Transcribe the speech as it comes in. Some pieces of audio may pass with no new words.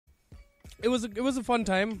It was a fun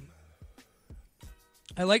time.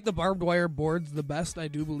 I like the barbed wire boards the best, I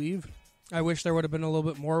do believe. I wish there would have been a little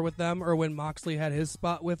bit more with them, or when Moxley had his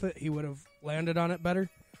spot with it, he would have landed on it better.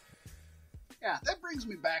 Yeah, that brings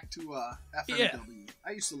me back to FMW. Yeah.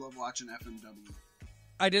 I used to love watching FMW.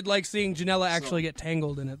 I did like seeing Janela actually get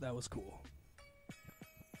tangled in it. That was cool.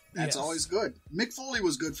 That's always good. Mick Foley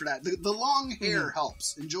was good for that. The long hair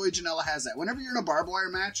helps. And Joey Janela has that. Whenever you're in a barbed wire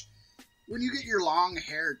match, when you get your long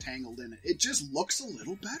hair tangled in it, it just looks a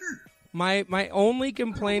little better. My only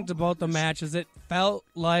complaint about the match is it felt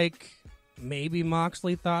like maybe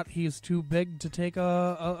Moxley thought he's too big to take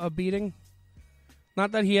a beating.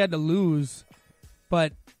 Not that he had to lose,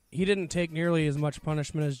 but he didn't take nearly as much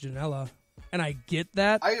punishment as Janela. And I get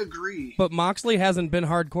that. I agree. But Moxley hasn't been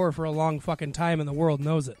hardcore for a long fucking time, and the world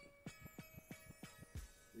knows it.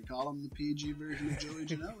 We call him the PG version of Joey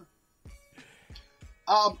Janela.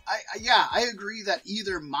 I agree that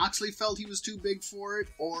either Moxley felt he was too big for it,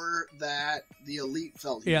 or that the Elite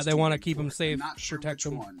felt he was too big for it. Yeah, they want to keep him safe, not sure protect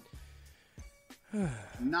him. One.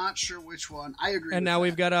 Not sure which one. I agree. And now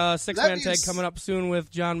we've got a six-man tag coming up soon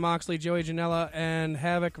with John Moxley, Joey Janela, and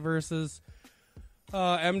Havoc versus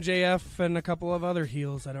MJF and a couple of other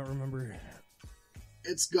heels. I don't remember.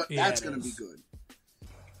 It's good. Yeah, that's going to be good.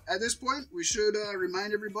 At this point, we should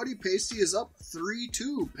remind everybody, Pasty is up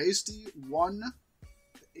 3-2. Pasty won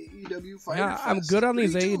AEW Fyter Fest. I'm good on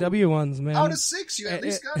these AEW ones, man. Out of 6, you at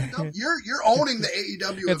least got a double. You're owning the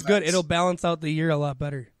AEW It's events. good. It'll balance out the year a lot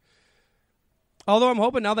better. Although I'm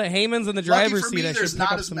hoping now that Heyman's in the driver's seat, I should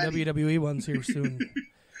pick up some WWE ones here soon.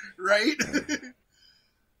 Right?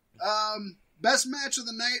 Best match of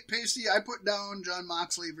the night, Pasty, I put down John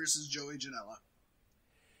Moxley versus Joey Janela.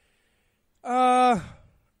 I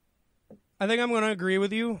think I'm going to agree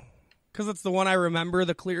with you, because it's the one I remember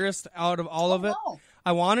the clearest out of all of it. Wow.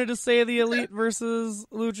 I wanted to say the Elite versus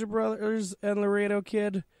Lucha Brothers and Laredo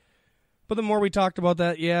Kid, but the more we talked about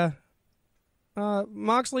that, yeah.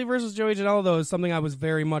 Moxley versus Joey Janela, though, is something I was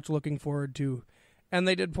very much looking forward to, and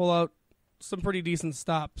they did pull out some pretty decent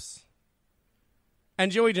stops.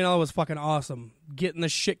 And Joey Janela was fucking awesome, getting the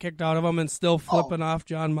shit kicked out of him and still flipping off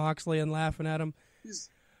John Moxley and laughing at him.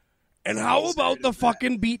 And how about the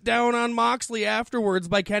fucking beatdown on Moxley afterwards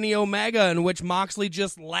by Kenny Omega, in which Moxley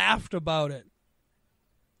just laughed about it?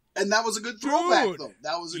 And that was a good throwback, though.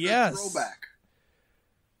 That was a good throwback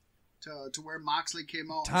to where Moxley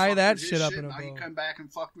came out. Tie that shit up in a bow. Now you come back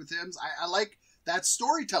and fucked with him. I like that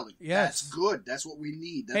storytelling. Yes. That's good. That's what we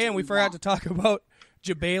need. That's hey, and we forgot want. to talk about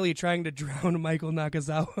Jabali trying to drown Michael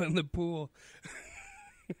Nakazawa in the pool.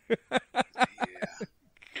 Yeah,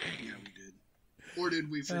 we did. Or did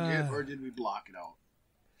we forget? Or did we block it out?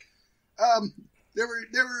 There were.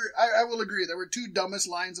 I will agree. There were two dumbest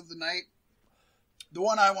lines of the night. The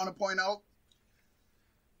one I want to point out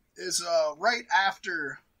is right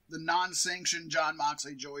after the non-sanctioned John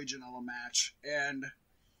Moxley Joey Janela match, and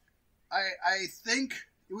I think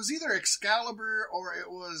it was either Excalibur or it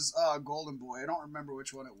was Golden Boy. I don't remember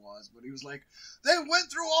which one it was, but he was like, "They went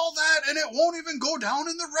through all that, and it won't even go down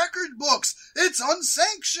in the record books. It's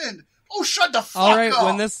unsanctioned." Oh, shut the fuck up! All right,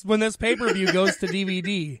 when this pay-per-view goes to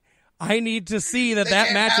DVD, I need to see that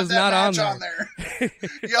match is not on there.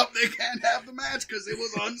 Yep, they can't have the match because it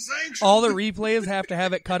was unsanctioned. All the replays have to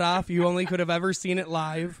have it cut off. You only could have ever seen it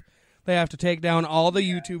live. They have to take down all the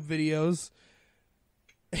YouTube videos.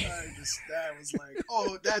 That was like,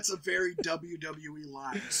 oh, that's a very WWE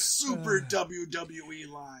line. Super WWE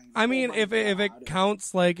line. I mean, if it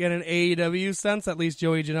counts like in an AEW sense, at least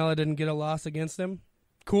Joey Janela didn't get a loss against him.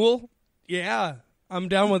 Cool. Yeah, I'm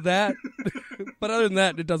down with that. But other than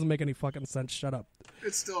that, it doesn't make any fucking sense. Shut up.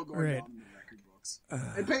 It's still going down in the record books.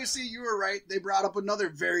 And Pacey, you were right. They brought up another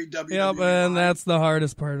very WWE Yep, and line. that's the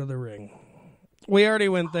hardest part of the ring. We already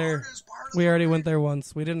went there. We already went there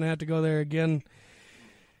once. We didn't have to go there again.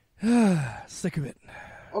 Sick of it.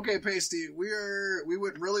 Okay, Pasty, we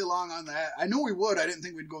went really long on that. I knew we would. I didn't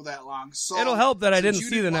think we'd go that long. So it'll help that I didn't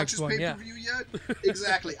see the next one. Yeah. Yet?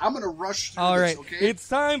 Exactly. I'm going to rush through all right. this, okay? It's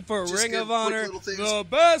time for Just Ring of Honor, the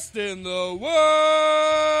best in the world.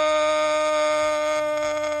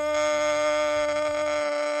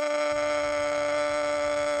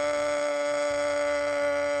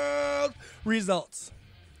 Results.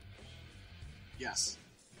 Yes.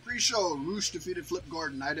 Pre-show, Roosh defeated Flip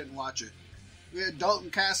Gordon. I didn't watch it. We had Dalton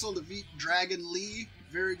Castle defeat Dragon Lee.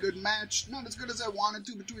 Very good match. Not as good as I wanted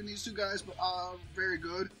to between these two guys, but very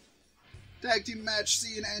good. Tag team match,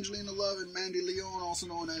 C and Angelina Love and Mandy Leon, also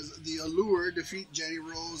known as The Allure, defeat Jenny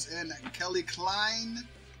Rose and Kelly Klein.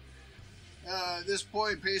 At this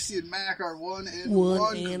point, Pacey and Mac are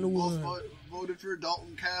 1-1. Both voted for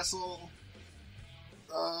Dalton Castle.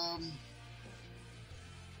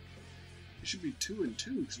 should be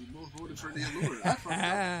 2-2 because we both voted for the Allure. I fucked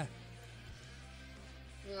up.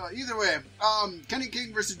 Either way, Kenny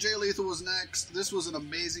King versus Jay Lethal was next. This was an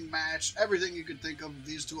amazing match. Everything you could think of,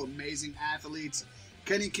 these two amazing athletes.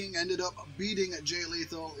 Kenny King ended up beating Jay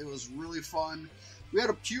Lethal. It was really fun. We had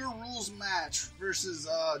a Pure Rules match versus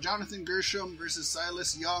Jonathan Gresham versus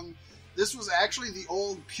Silas Young. This was actually the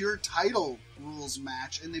old Pure Title Rules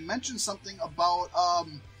match, and they mentioned something about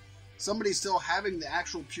somebody still having the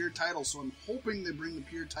actual Pure Title, so I'm hoping they bring the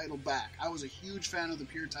Pure Title back. I was a huge fan of the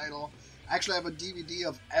Pure Title. I actually have a DVD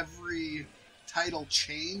of every title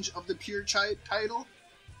change of the Pure Title,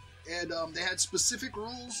 and they had specific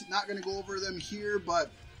rules. Not going to go over them here, but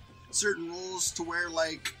certain rules to where,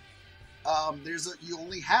 like, you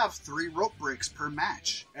only have 3 rope breaks per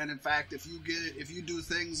match, and in fact, if you do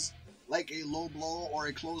things like a low blow or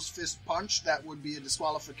a closed fist punch, that would be a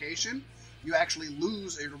disqualification. You actually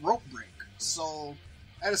lose a rope break. So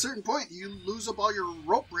at a certain point, you lose up all your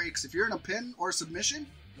rope breaks. If you're in a pin or a submission,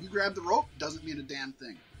 you grab the rope, doesn't mean a damn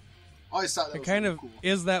thing. I always thought that was kind really of cool.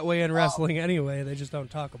 Is that way in wrestling anyway. They just don't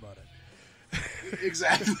talk about it.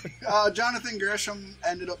 Exactly. Jonathan Gresham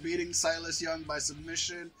ended up beating Silas Young by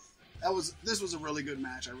submission. This was a really good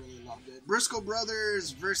match. I really loved it. Briscoe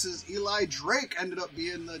Brothers versus Eli Drake ended up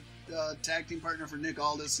being the tag team partner for Nick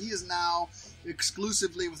Aldis. He is now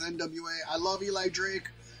exclusively with NWA. I love Eli Drake.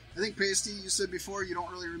 I think, Pasty, you said before you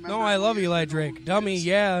don't really remember. No, I love Eli Drake. Dummy,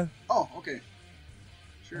 yeah. Oh, okay.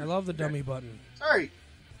 Sure. I love the dummy button. Sorry.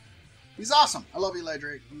 He's awesome. I love Eli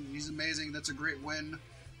Drake. He's amazing. That's a great win.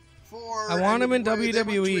 I want him in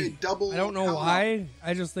WWE. I don't know why.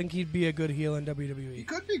 I just think he'd be a good heel in WWE. He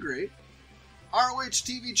could be great. ROH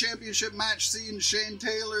TV Championship match seen Shane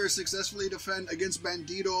Taylor successfully defend against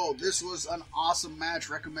Bandito. This was an awesome match.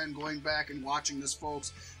 Recommend going back and watching this,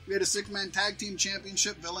 folks. We had a 6-man tag team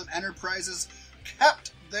championship. Villain Enterprises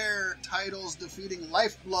kept their titles, defeating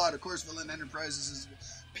Lifeblood. Of course, Villain Enterprises is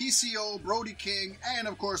PCO, Brody King, and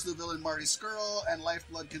of course the villain Marty Scurll. And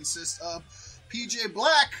Lifeblood consists of PJ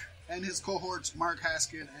Black and his cohorts Mark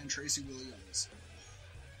Haskin and Tracy Williams.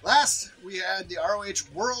 Last, we had the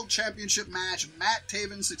ROH World Championship match. Matt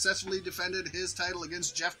Taven successfully defended his title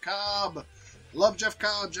against Jeff Cobb. Love Jeff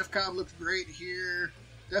Cobb. Jeff Cobb looked great here.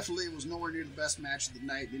 Definitely was nowhere near the best match of the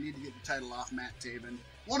night. They need to get the title off Matt Taven.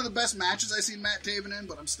 One of the best matches I've seen Matt Taven in,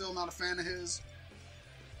 but I'm still not a fan of his.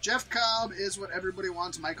 Jeff Cobb is what everybody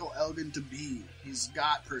wants Michael Elgin to be. He's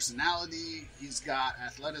got personality, he's got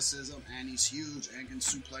athleticism, and he's huge and can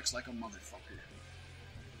suplex like a motherfucker.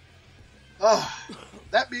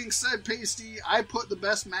 That being said, Pasty, I put the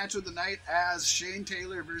best match of the night as Shane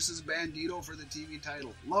Taylor versus Bandito for the TV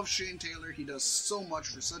title. Love Shane Taylor. He does so much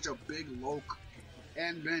for such a big loke.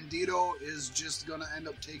 And Bandito is just going to end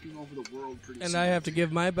up taking over the world pretty soon. And I have to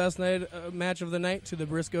give my best match of the night to the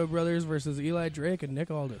Briscoe Brothers versus Eli Drake and Nick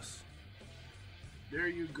Aldis. There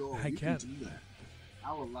you go. You can do that.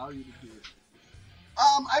 I'll allow you to do it.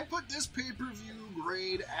 I put this pay-per-view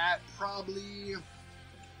grade at probably...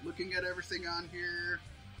 Looking at everything on here,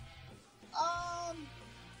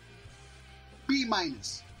 B-. B-, and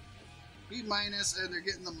they're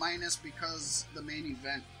getting the minus because the main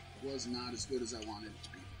event was not as good as I wanted it to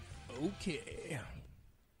be. Okay.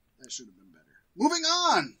 That should have been better. Moving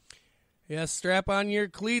on! Yes, strap on your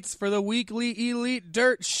cleats for the weekly Elite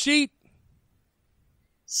Dirt Sheet.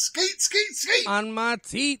 Skate, skate, skate! On my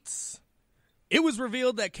teats. It was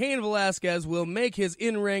revealed that Cain Velasquez will make his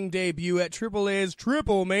in-ring debut at AAA's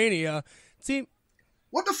Triple Mania.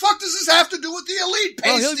 What the fuck does this have to do with the Elite,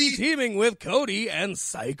 Pasty? Well, he'll be teaming with Cody and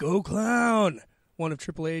Psycho Clown, one of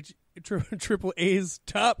Triple A's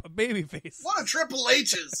top babyfaces. One of Triple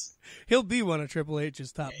H's. He'll be one of Triple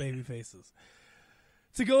H's top babyfaces.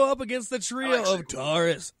 To go up against the trio of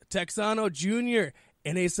Taurus, Texano Jr.,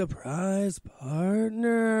 and a surprise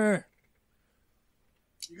partner.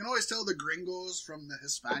 You can always tell the gringos from the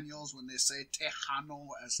Hispanios when they say Tejano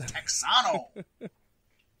as Texano.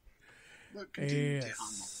 But continue,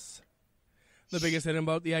 Tejano. The biggest hit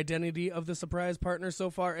about the identity of the surprise partner so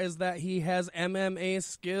far is that he has MMA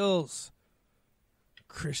skills.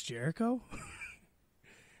 Chris Jericho?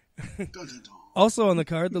 Dun, dun, dun. Also on the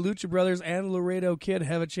card, the Lucha Brothers and Laredo Kid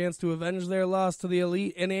have a chance to avenge their loss to the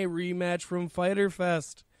Elite in a rematch from Fyter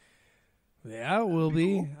Fest. Yeah, it will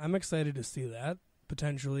be. Cool. I'm excited to see that.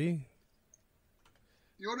 Potentially.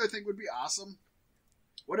 You know what I think would be awesome?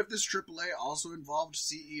 What if this AAA also involved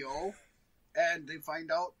CEO and they find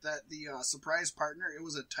out that the surprise partner, it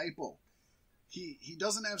was a typo. He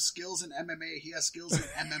doesn't have skills in MMA, he has skills in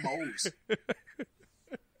MMOs.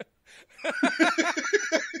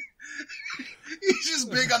 He's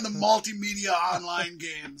just big on the multimedia online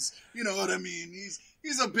games. You know what I mean?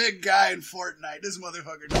 He's a big guy in Fortnite. This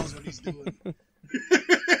motherfucker knows what he's doing.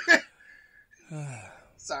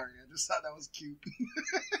 Sorry, I just thought that was cute.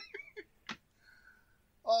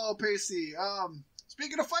 Oh, Pacey.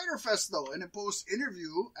 Speaking of Fyter Fest, though, in a post-interview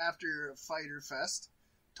after Fyter Fest,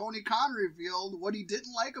 Tony Khan revealed what he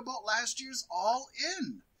didn't like about last year's All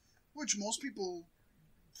In, which most people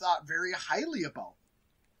thought very highly about.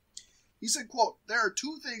 He said, quote, "There are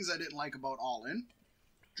two things I didn't like about All In.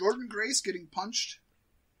 Jordan Grace getting punched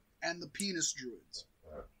and the penis druids.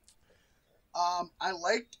 I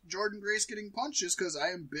liked Jordan Grace getting punched just because I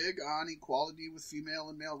am big on equality with female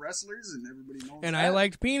and male wrestlers, and everybody knows and that. I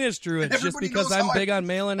liked penis druids just because I'm big on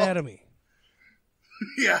male anatomy."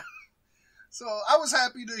 Yeah. So I was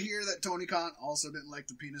happy to hear that Tony Khan also didn't like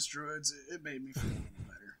the penis druids. It made me feel a little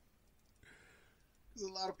better. Because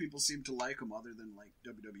a lot of people seem to like them other than like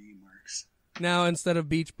WWE marks. Now, instead of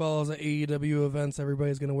beach balls at AEW events,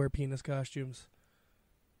 everybody's going to wear penis costumes.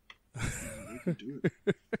 They can do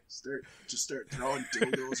it. Start throwing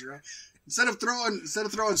dildos around. Instead of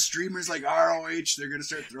throwing streamers like ROH, they're gonna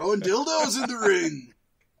start throwing dildos in the ring.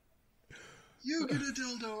 You get a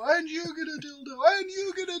dildo, and you get a dildo, and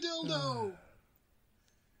you get a dildo.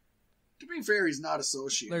 To be fair, he's not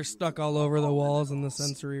associated. They're stuck all over the walls in the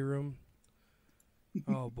sensory room.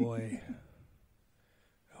 Oh boy.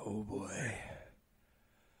 Oh boy.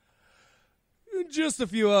 Just a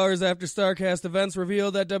few hours after StarCast events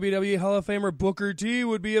revealed that WWE Hall of Famer Booker T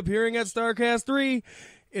would be appearing at StarCast 3,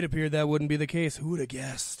 it appeared that wouldn't be the case. Who would have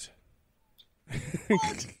guessed?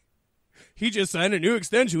 What? He just signed a new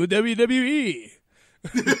extension with WWE.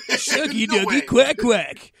 Shucky No ducky way. quack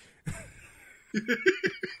quack.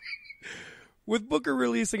 With Booker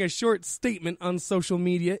releasing a short statement on social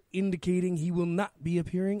media indicating he will not be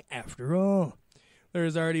appearing after all. There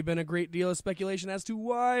has already been a great deal of speculation as to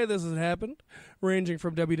why this has happened, ranging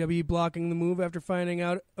from WWE blocking the move after finding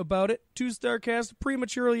out about it to StarCast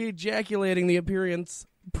prematurely ejaculating the appearance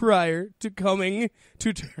prior to coming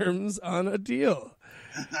to terms on a deal.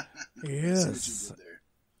 Yes.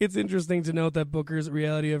 It's interesting to note that Booker's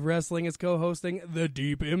Reality of Wrestling is co-hosting the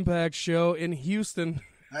Deep Impact show in Houston.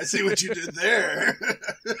 I see what you did there.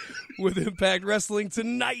 With Impact Wrestling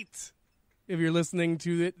tonight. If you're listening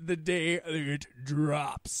to it the day it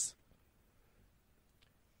drops.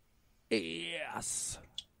 Yes.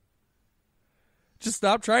 Just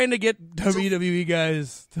stop trying to get WWE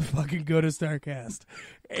guys to fucking go to StarCast.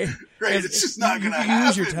 Right, it's just not going to happen.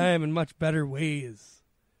 Use your time in much better ways.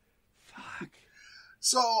 Fuck.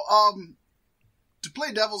 So, to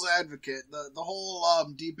play devil's advocate, the whole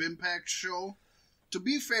Deep Impact show, to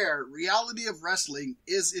be fair, Reality of Wrestling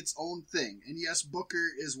is its own thing. And yes, Booker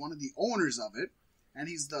is one of the owners of it, and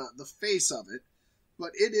he's the face of it,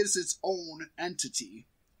 but it is its own entity.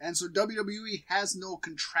 And so WWE has no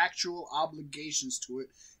contractual obligations to it,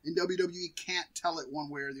 and WWE can't tell it one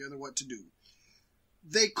way or the other what to do.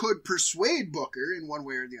 They could persuade Booker in one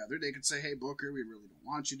way or the other. They could say, "Hey, Booker, we really don't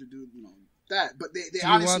want you to do that." But they do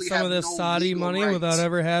honestly you want some of this Saudi money rights. without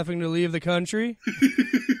ever having to leave the country?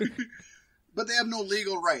 But they have no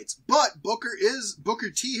legal rights. But Booker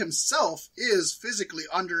T himself is physically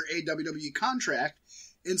under a WWE contract,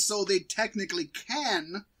 and so they technically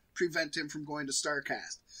can prevent him from going to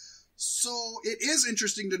StarCast. So it is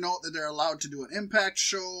interesting to note that they're allowed to do an Impact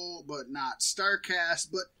show, but not StarCast.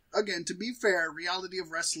 But again, to be fair, Reality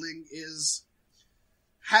of Wrestling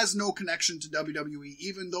has no connection to WWE,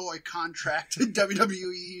 even though a contracted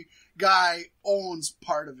WWE guy owns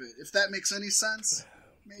part of it. If that makes any sense,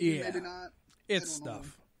 maybe not. It's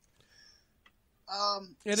stuff.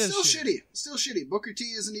 It is still shitty. Still shitty. Booker T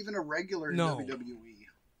isn't even a regular in WWE.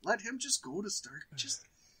 Let him just go to just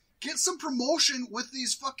get some promotion with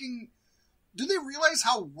these fucking... Do they realize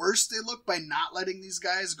how worse they look by not letting these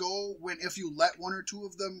guys go, when if you let one or two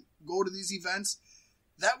of them go to these events?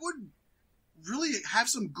 That would really have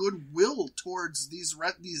some goodwill towards these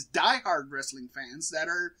diehard wrestling fans that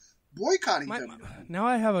are boycotting WWE. Now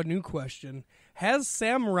I have a new question. Has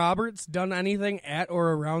Sam Roberts done anything at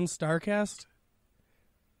or around StarCast?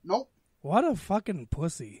 Nope. What a fucking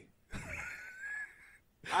pussy.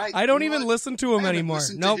 I don't even listen to him anymore.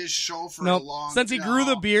 To his show for a long Since he grew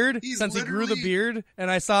the beard,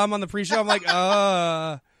 and I saw him on the pre-show, I'm like,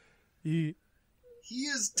 He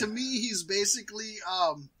is, to me, he's basically,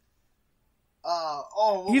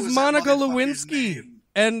 he's Monica Lewinsky,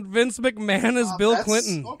 and Vince McMahon is Bill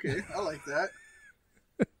Clinton. Okay, I like that.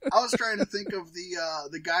 I was trying to think of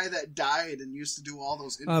the guy that died and used to do all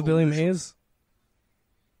those Billy Mays?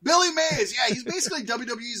 Billy Mays, yeah, he's basically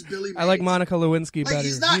WWE's Billy Mays. I like Monica Lewinsky better.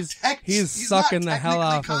 He's not he's sucking the hell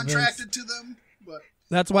out of Vince. Contracted to them.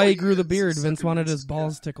 That's why he grew the is. beard. Sucker Vince wanted boots, his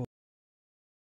balls tickled.